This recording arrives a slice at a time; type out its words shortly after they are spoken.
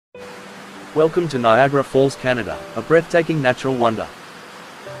Welcome to Niagara Falls, Canada, a breathtaking natural wonder.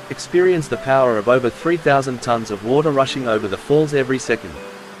 Experience the power of over 3,000 tons of water rushing over the falls every second.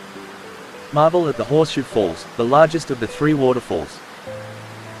 Marvel at the Horseshoe Falls, the largest of the 3 waterfalls.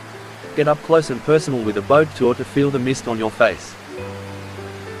 Get up close and personal with a boat tour to feel the mist on your face.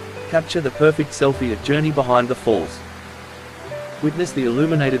 Capture the perfect selfie at Journey Behind the Falls. Witness the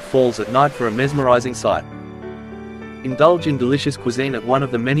illuminated falls at night for a mesmerizing sight. Indulge in delicious cuisine at one of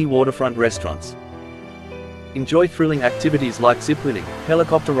the many waterfront restaurants. Enjoy thrilling activities like ziplining,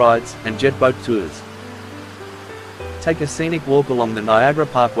 helicopter rides, and jet boat tours. Take a scenic walk along the Niagara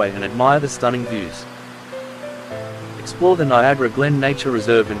Parkway and admire the stunning views. Explore the Niagara Glen Nature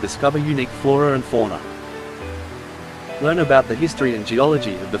Reserve and discover unique flora and fauna. Learn about the history and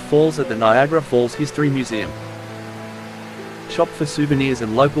geology of the falls at the Niagara Falls History Museum. Shop for souvenirs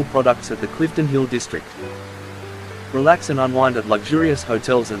and local products at the Clifton Hill District. Relax and unwind at luxurious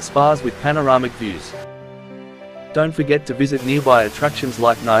hotels and spas with panoramic views. Don't forget to visit nearby attractions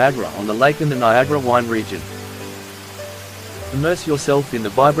like Niagara on the Lake and the Niagara Wine Region. Immerse yourself in the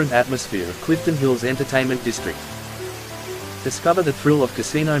vibrant atmosphere of Clifton Hill's Entertainment District. Discover the thrill of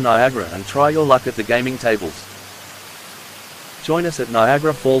Casino Niagara and try your luck at the gaming tables. Join us at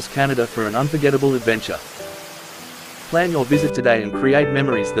Niagara Falls, Canada for an unforgettable adventure. Plan your visit today and create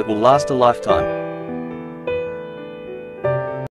memories that will last a lifetime.